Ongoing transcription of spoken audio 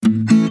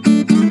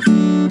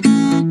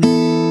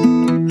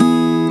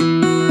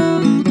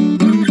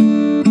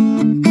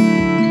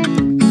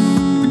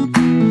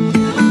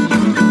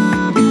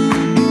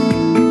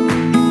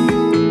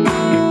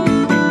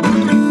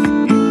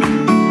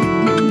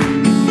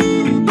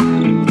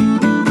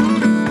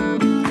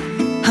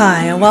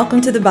Hi, and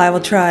welcome to the Bible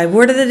Tribe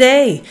Word of the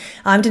Day.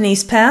 I'm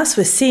Denise Pass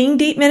with Seeing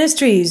Deep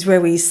Ministries,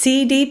 where we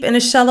see deep in a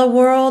shallow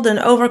world and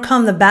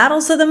overcome the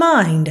battles of the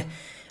mind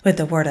with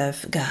the Word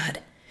of God.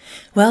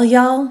 Well,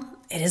 y'all,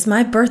 it is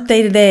my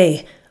birthday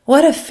today.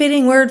 What a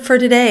fitting word for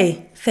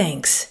today.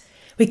 Thanks.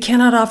 We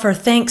cannot offer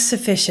thanks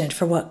sufficient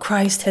for what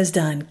Christ has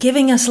done,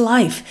 giving us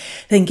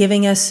life, then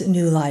giving us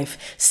new life,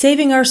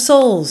 saving our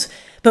souls.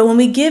 But when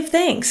we give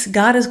thanks,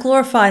 God is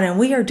glorified and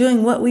we are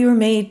doing what we were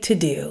made to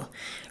do.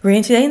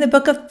 Reading today in the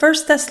book of 1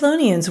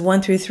 Thessalonians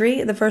 1 through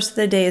 3. The verse of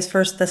the day is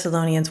 1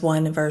 Thessalonians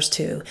 1 verse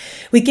 2.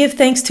 We give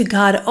thanks to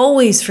God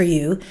always for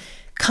you,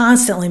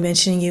 constantly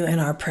mentioning you in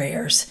our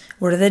prayers.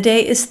 Word of the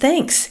day is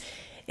thanks.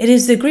 It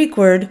is the Greek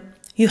word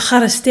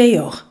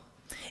yoo-khar-is-teh.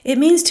 It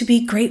means to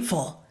be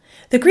grateful.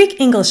 The Greek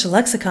English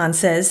lexicon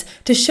says,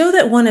 to show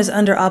that one is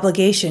under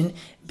obligation,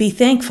 be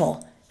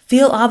thankful,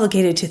 feel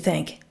obligated to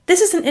thank.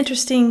 This is an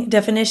interesting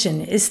definition.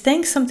 Is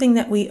thanks something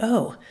that we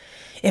owe?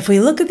 If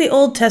we look at the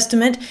Old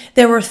Testament,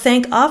 there were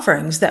thank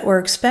offerings that were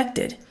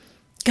expected.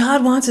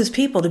 God wants his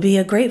people to be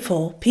a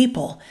grateful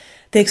people.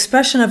 The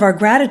expression of our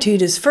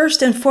gratitude is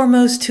first and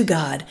foremost to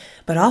God,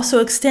 but also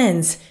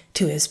extends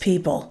to his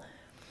people.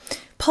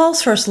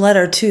 Paul's first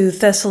letter to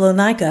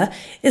Thessalonica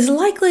is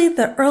likely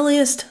the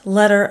earliest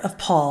letter of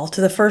Paul to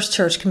the first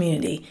church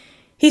community.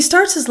 He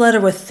starts his letter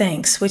with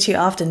thanks, which he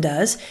often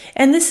does,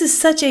 and this is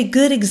such a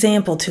good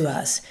example to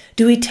us.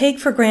 Do we take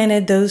for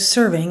granted those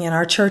serving in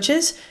our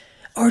churches?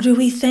 Or do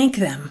we thank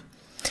them?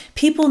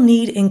 People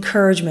need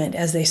encouragement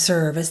as they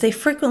serve, as they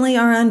frequently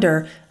are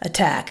under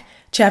attack.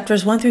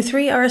 Chapters 1 through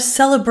 3 are a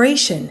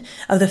celebration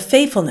of the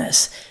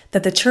faithfulness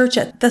that the church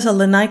at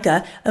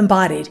Thessalonica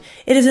embodied.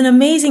 It is an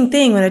amazing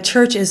thing when a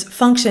church is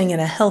functioning in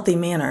a healthy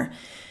manner.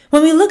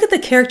 When we look at the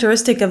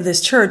characteristic of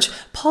this church,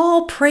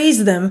 Paul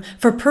praised them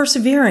for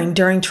persevering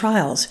during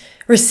trials,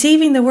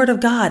 receiving the word of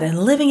God and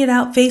living it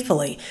out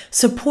faithfully,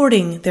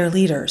 supporting their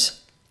leaders.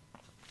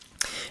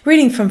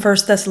 Reading from 1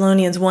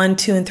 Thessalonians 1,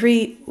 2, and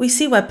 3, we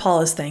see why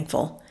Paul is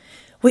thankful.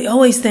 We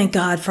always thank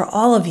God for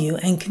all of you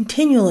and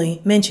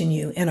continually mention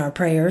you in our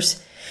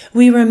prayers.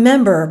 We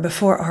remember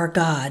before our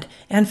God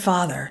and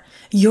Father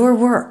your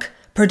work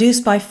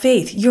produced by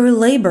faith, your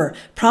labor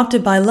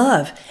prompted by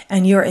love,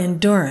 and your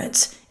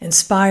endurance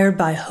inspired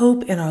by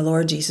hope in our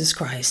Lord Jesus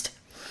Christ.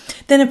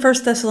 Then in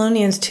 1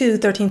 Thessalonians 2,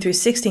 13 through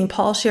 16,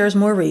 Paul shares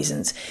more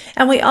reasons.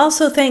 And we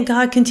also thank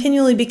God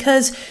continually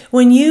because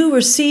when you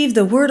received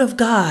the word of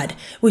God,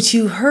 which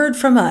you heard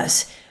from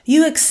us,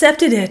 you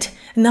accepted it,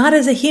 not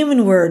as a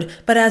human word,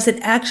 but as it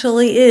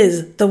actually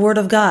is, the word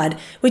of God,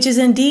 which is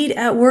indeed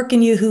at work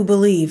in you who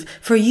believe.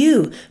 For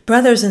you,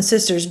 brothers and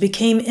sisters,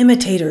 became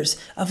imitators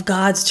of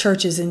God's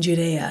churches in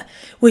Judea,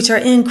 which are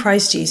in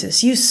Christ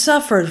Jesus. You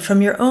suffered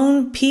from your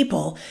own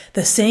people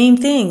the same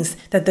things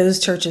that those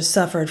churches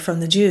suffered from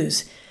the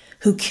Jews,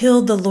 who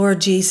killed the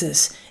Lord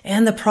Jesus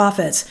and the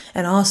prophets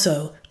and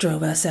also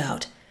drove us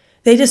out.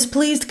 They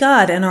displeased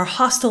God and are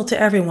hostile to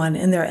everyone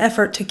in their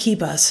effort to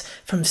keep us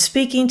from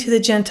speaking to the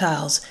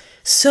Gentiles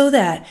so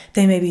that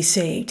they may be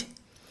saved.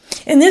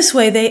 In this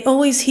way, they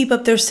always heap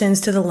up their sins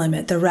to the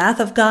limit. The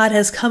wrath of God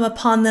has come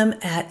upon them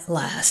at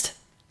last.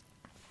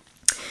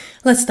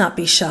 Let's not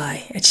be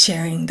shy at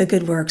sharing the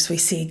good works we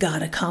see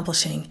God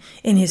accomplishing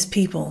in his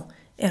people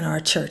in our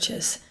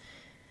churches.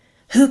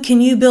 Who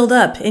can you build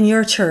up in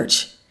your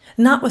church?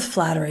 Not with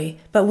flattery,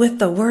 but with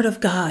the word of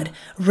God,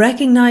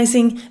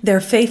 recognizing their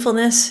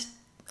faithfulness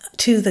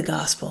to the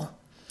gospel.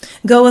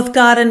 Go with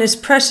God and his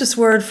precious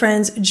word,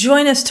 friends.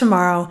 Join us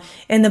tomorrow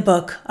in the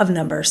book of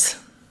Numbers.